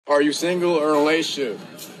Are you single or in a relationship?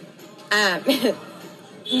 I'm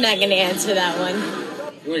not gonna answer that one.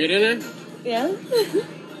 You wanna get in there?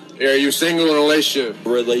 Yeah. Are you single in a relationship?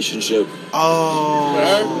 Relationship.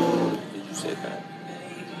 Oh. Did you say that?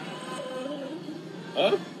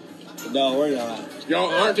 Huh? No, we're not.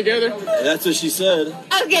 Y'all aren't together? That's what she said.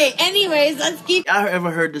 Okay, anyways, let's keep... Y'all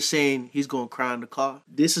ever heard the saying, he's gonna cry in the car?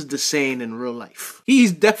 This is the saying in real life.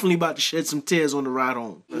 He's definitely about to shed some tears on the ride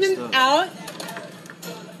home. out.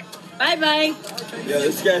 Bye-bye. Yeah,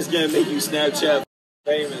 this guy's gonna make you Snapchat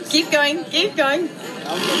famous. Keep going, keep going.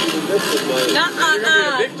 I'm gonna be the victim, but...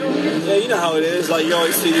 Nuh-uh. Yeah, you know how it is. Like, you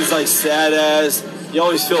always see these, like, sad ass... You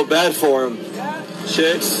always feel bad for them.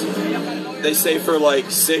 Chicks, they say for, like,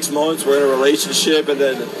 6 months we're in a relationship, and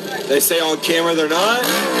then they say on camera they're not.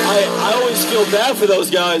 I always feel bad for those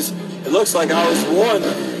guys. It looks like I was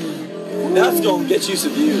one. That's gonna get you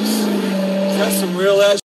some views. That's some real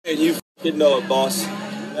ass shit, and you f***ing know it, boss.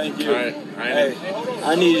 Thank you. All right. Hey,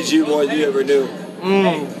 I needed you more than you ever knew.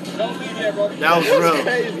 That was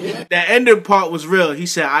real. That ending part was real. He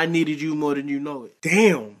said, I needed you more than you know it.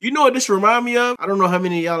 Damn. You know what this remind me of? I don't know how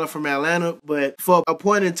many of y'all are from Atlanta, but for a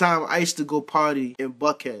point in time, I used to go party in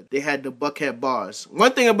Buckhead. They had the Buckhead bars.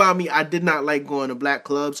 One thing about me, I did not like going to black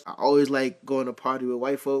clubs. I always like going to party with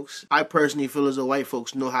white folks. I personally feel as though white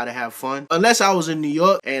folks know how to have fun. Unless I was in New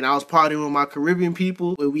York and I was partying with my Caribbean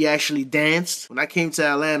people where we actually danced. When I came to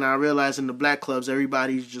Atlanta, I realized in the black clubs,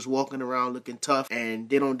 everybody's just walking around looking tough and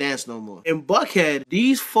they don't dance no more. In Buckhead,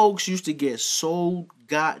 these folks used to get so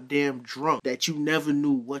goddamn drunk that you never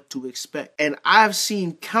knew what to expect. And I've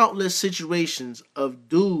seen countless situations of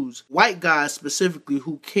dudes, white guys specifically,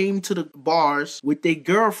 who came to the bars with their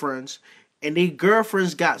girlfriends and their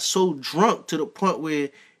girlfriends got so drunk to the point where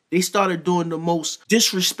they started doing the most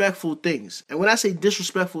disrespectful things. And when I say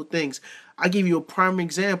disrespectful things, I'll give you a prime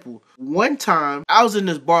example. One time, I was in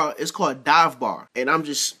this bar, it's called Dive Bar, and I'm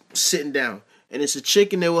just sitting down. And it's a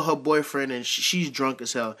chick in there with her boyfriend, and she's drunk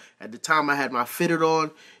as hell. At the time, I had my fitted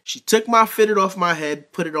on. She took my fitted off my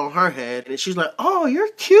head, put it on her head, and she's like, oh,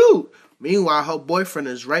 you're cute. Meanwhile, her boyfriend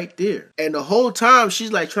is right there. And the whole time,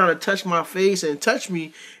 she's like trying to touch my face and touch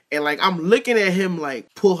me. And like, I'm looking at him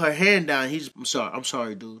like, pull her hand down. I'm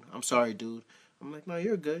sorry, dude. I'm sorry, dude. I'm like, no,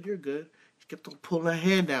 you're good, you're good. She kept on pulling her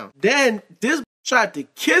hand down. Then, this tried to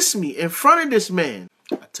kiss me in front of this man.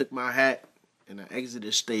 I took my hat and I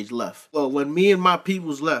exited stage left. Well, when me and my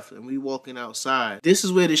peoples left and we walking outside, this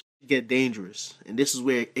is where this shit get dangerous. And this is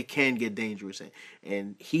where it can get dangerous.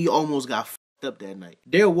 And he almost got fucked up that night.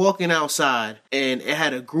 They're walking outside and it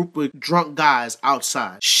had a group of drunk guys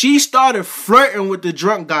outside. She started flirting with the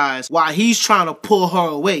drunk guys while he's trying to pull her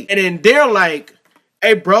away. And then they're like,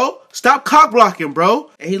 hey, bro, stop cock blocking, bro.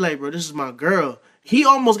 And he like, bro, this is my girl. He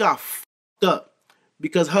almost got fucked up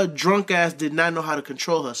because her drunk ass did not know how to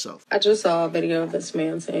control herself. I just saw a video of this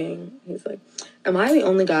man saying, he's like, am I the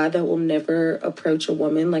only guy that will never approach a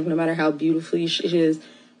woman, like no matter how beautiful she is,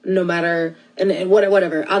 no matter, and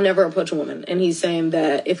whatever, I'll never approach a woman. And he's saying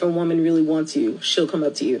that if a woman really wants you, she'll come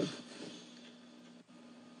up to you.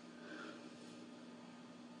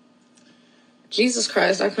 Jesus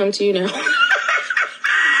Christ, I come to you now.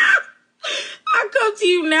 Come to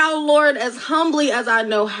you now, Lord, as humbly as I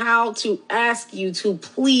know how, to ask you to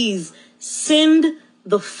please send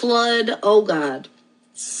the flood, oh God.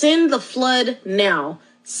 Send the flood now.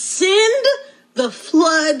 Send the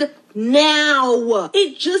flood now.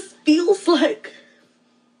 It just feels like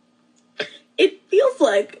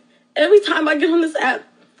every time I get on this app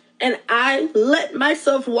and I let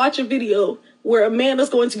myself watch a video where a man is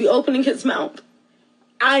going to be opening his mouth,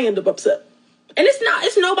 I end up upset. And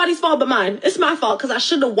it's nobody's fault but mine. It's my fault because I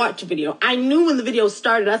should have watched the video. I knew when the video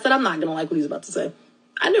started, I said, I'm not going to like what he's about to say.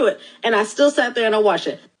 I knew it. And I still sat there and I watched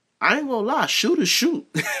it. I ain't going to lie. Shoot or shoot.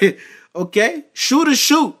 Okay? Shoot or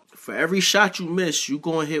shoot. For every shot you miss, you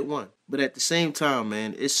going to hit one. But at the same time,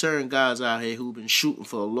 man, it's certain guys out here who've been shooting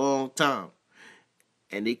for a long time.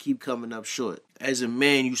 And they keep coming up short. As a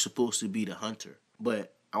man, you're supposed to be the hunter.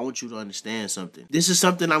 But I want you to understand something. This is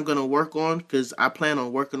something I'm going to work on because I plan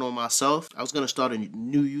on working on myself. I was going to start a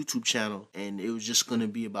new YouTube channel and it was just going to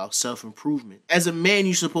be about self-improvement. As a man,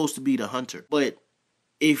 you're supposed to be the hunter. But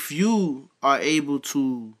if you are able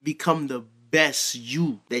to become the best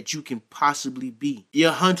you that you can possibly be,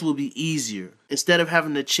 your hunt will be easier. Instead of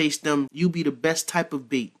having to chase them, you be the best type of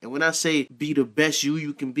bait. And when I say be the best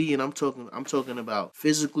you can be, and I'm talking about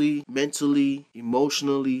physically, mentally,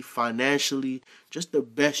 emotionally, financially, just the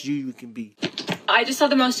best you can be. I just saw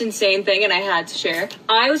the most insane thing and I had to share.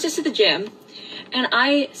 I was just at the gym and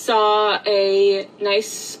I saw a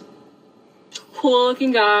nice, cool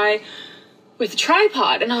looking guy with a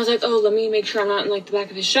tripod. And I was like, oh, let me make sure I'm not in like the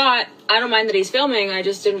back of his shot. I don't mind that he's filming. I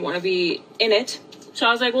just didn't want to be in it. So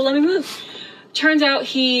I was like, well, let me move. Turns out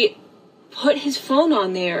he put his phone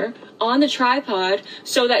on there on the tripod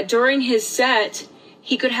so that during his set,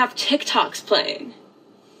 he could have TikToks playing.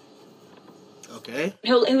 Okay.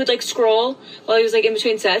 He would like scroll while he was like in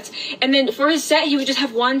between sets. And then for his set, he would just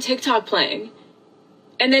have one TikTok playing.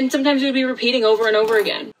 And then sometimes it would be repeating over and over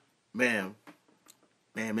again. Ma'am,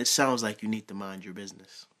 it sounds like you need to mind your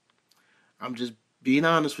business. I'm just being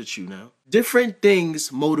honest with you now. Different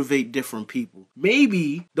things motivate different people.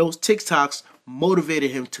 Maybe those TikToks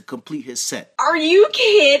motivated him to complete his set. Are you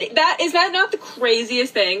kidding? Is that not the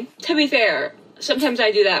craziest thing? To be fair, sometimes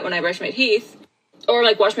I do that when I brush my teeth. Or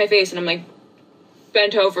like wash my face and I'm like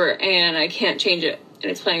bent over and I can't change it.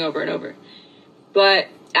 And it's playing over and over. But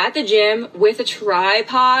at the gym with a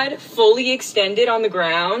tripod fully extended on the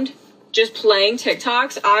ground, just playing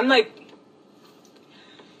TikToks, I'm like,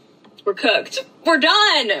 we're cooked. We're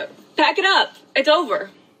done. Pack it up. It's over.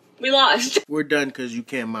 We lost. We're done because you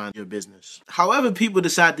can't mind your business. However people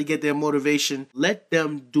decide to get their motivation, let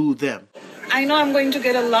them do them. I know I'm going to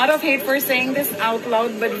get a lot of hate for saying this out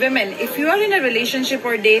loud, but women, if you are in a relationship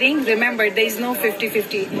or dating, remember there is no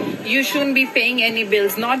 50-50. You shouldn't be paying any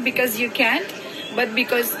bills, not because you can't, but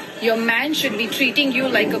because your man should be treating you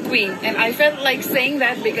like a queen. And I felt like saying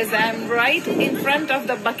that because I'm right in front of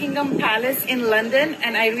the Buckingham Palace in London,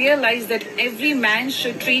 and I realized that every man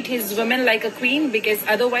should treat his woman like a queen, because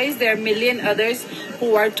otherwise there are a million others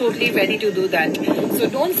who are totally ready to do that. So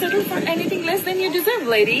don't settle for anything less than you deserve,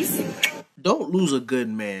 ladies. Don't lose a good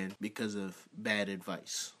man because of bad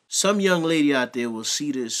advice. Some young lady out there will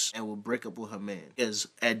see this and will break up with her man because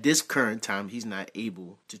at this current time, he's not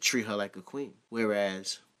able to treat her like a queen.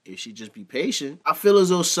 Whereas if she just be patient, I feel as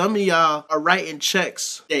though some of y'all are writing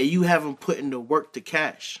checks that you haven't put in the work to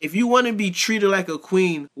cash. If you want to be treated like a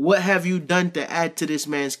queen, what have you done to add to this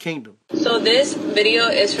man's kingdom? So this video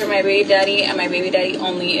is for my baby daddy and my baby daddy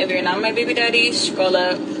only. If you're not my baby daddy, scroll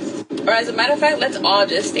up. Or as a matter of fact, let's all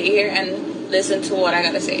just stay here and listen to what I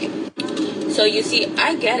gotta say. So you see,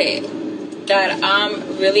 I get it that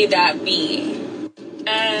I'm really that B.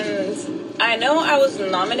 And I know I was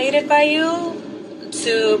nominated by you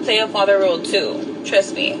to play a father role too.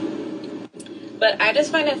 Trust me. But I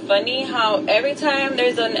just find it funny how every time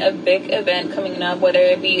there's a big event coming up, whether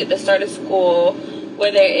it be the start of school,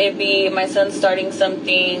 whether it be my son starting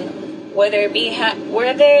something, whether it be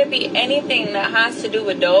anything that has to do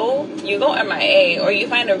with dough, you go MIA or you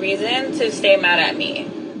find a reason to stay mad at me.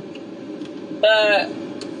 But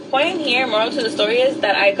point here, moral to the story is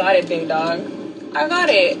that I got it, big dog. I got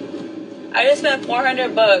it. I just spent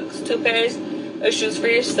 $400, 2 pairs of shoes for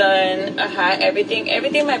your son, a hat, everything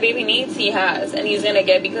my baby needs, he has, and he's gonna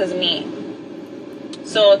get because of me.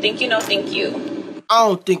 So thank you, no thank you. I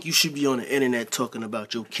don't think you should be on the internet talking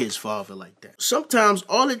about your kid's father like that. Sometimes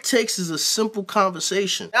all it takes is a simple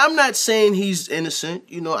conversation. I'm not saying he's innocent.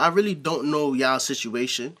 You know, I really don't know y'all's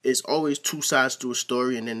situation. It's always two sides to a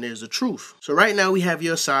story and then there's the truth. So right now we have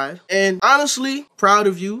your side. And honestly, proud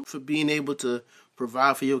of you for being able to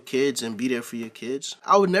provide for your kids and be there for your kids.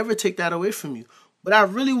 I would never take that away from you. But I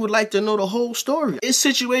really would like to know the whole story. It's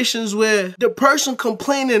situations where the person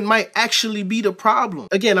complaining might actually be the problem.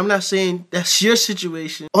 Again, I'm not saying that's your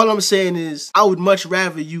situation. All I'm saying is I would much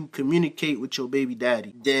rather you communicate with your baby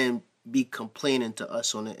daddy than be complaining to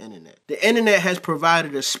us on the internet. The internet has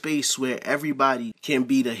provided a space where everybody can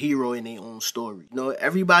be the hero in their own story. You know,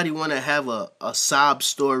 everybody want to have a sob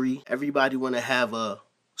story. Everybody want to have a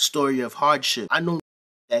story of hardship. I know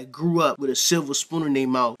that grew up with a silver spoon in their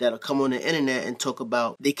mouth that'll come on the internet and talk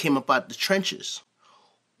about they came up out the trenches.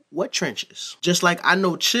 What trenches? Just like I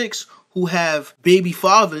know chicks who have baby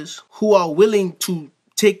fathers who are willing to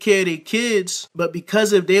take care of their kids, but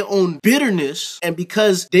because of their own bitterness and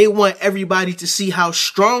because they want everybody to see how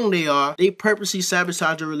strong they are, they purposely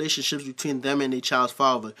sabotage the relationships between them and their child's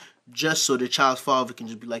father just so the child's father can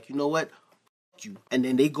just be like, you know what? You. And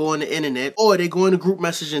then they go on the internet or they go in a group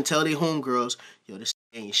message and tell their homegirls, yo, this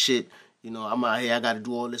ain't shit. You know, I'm out here, I gotta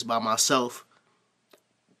do all this by myself.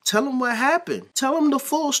 Tell them what happened. Tell them the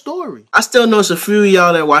full story. I still know it's a few of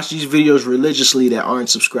y'all that watch these videos religiously that aren't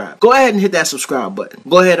subscribed. Go ahead and hit that subscribe button.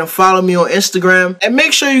 Go ahead and follow me on Instagram. And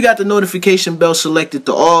make sure you got the notification bell selected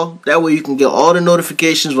to all. That way you can get all the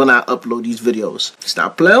notifications when I upload these videos.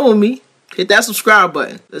 Stop playing with me. Hit that subscribe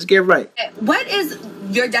button. Let's get right. What is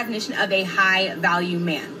your definition of a high value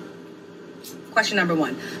man? Question number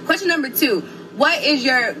 1. Question number 2. What is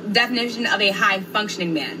your definition of a high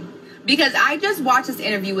functioning man? Because I just watched this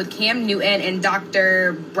interview with Cam Newton and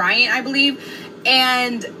Dr. Bryant, I believe,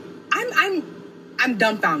 and I'm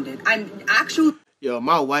dumbfounded. I'm actually... Yo,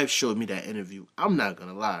 my wife showed me that interview. I'm not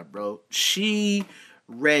gonna lie, bro. She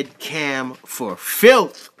read Cam for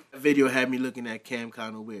filth. That video had me looking at Cam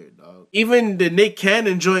kind of weird, dog. Even the Nick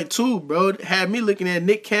Cannon joint too, bro, had me looking at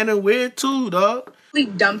Nick Cannon weird too, dog.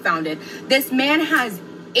 Dumbfounded. This man has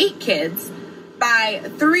 8 kids by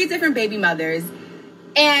 3 different baby mothers,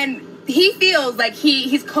 and he feels like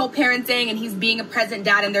he's co-parenting and he's being a present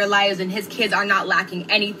dad in their lives, and his kids are not lacking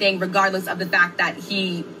anything regardless of the fact that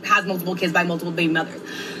he has multiple kids by multiple baby mothers.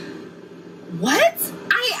 What?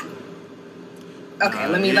 Okay,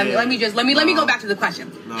 let me go back to the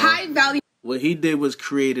question. No. High value. What he did was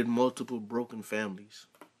created multiple broken families.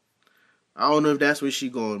 I don't know if that's where she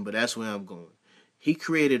going, but that's where I'm going. He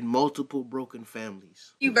created multiple broken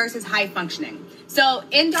families. Versus high functioning. So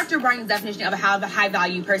in Dr. Barnes' definition of a high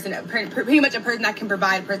value person, pretty much a person that can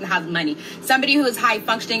provide, a person that has money. Somebody who is high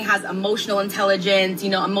functioning has emotional intelligence,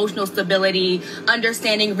 emotional stability,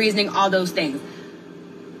 understanding, reasoning, all those things.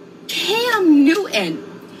 Cam Newton,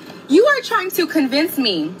 you are trying to convince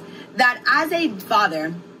me that as a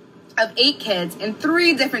father of 8 kids and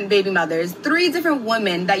 3 different baby mothers, 3 different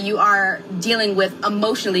women that you are dealing with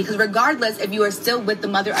emotionally, because regardless if you are still with the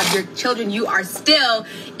mother of your children, you are still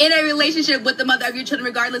in a relationship with the mother of your children,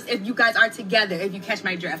 regardless if you guys are together, if you catch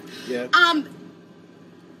my drift. Yeah.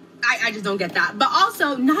 I just don't get that. But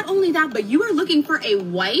also, not only that, but you are looking for a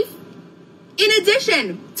wife in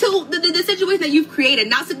addition to the situation that you've created.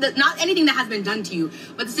 Not anything that has been done to you,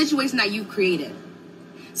 but the situation that you've created.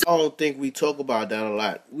 I don't think we talk about that a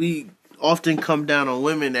lot. We often come down on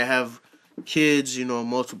women that have kids,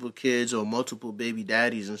 multiple kids or multiple baby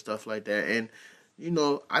daddies and stuff like that. And,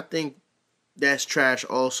 I think that's trash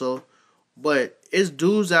also. But it's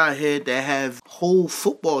dudes out here that have whole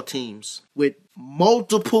football teams with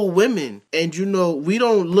multiple women. And, we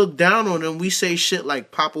don't look down on them. We say shit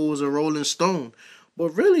like Papa was a Rolling Stone.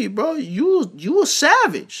 But really, bro, you a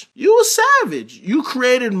savage. You a savage. You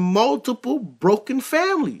created multiple broken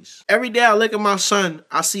families. Every day I look at my son,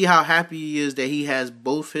 I see how happy he is that he has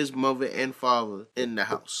both his mother and father in the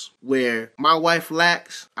house. Where my wife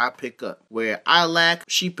lacks, I pick up. Where I lack,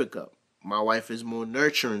 she pick up. My wife is more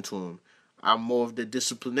nurturing to him. I'm more of the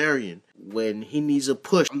disciplinarian. When he needs a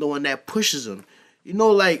push, I'm the one that pushes him.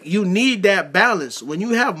 You need that balance. When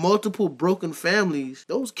you have multiple broken families,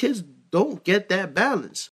 those kids don't get that balance.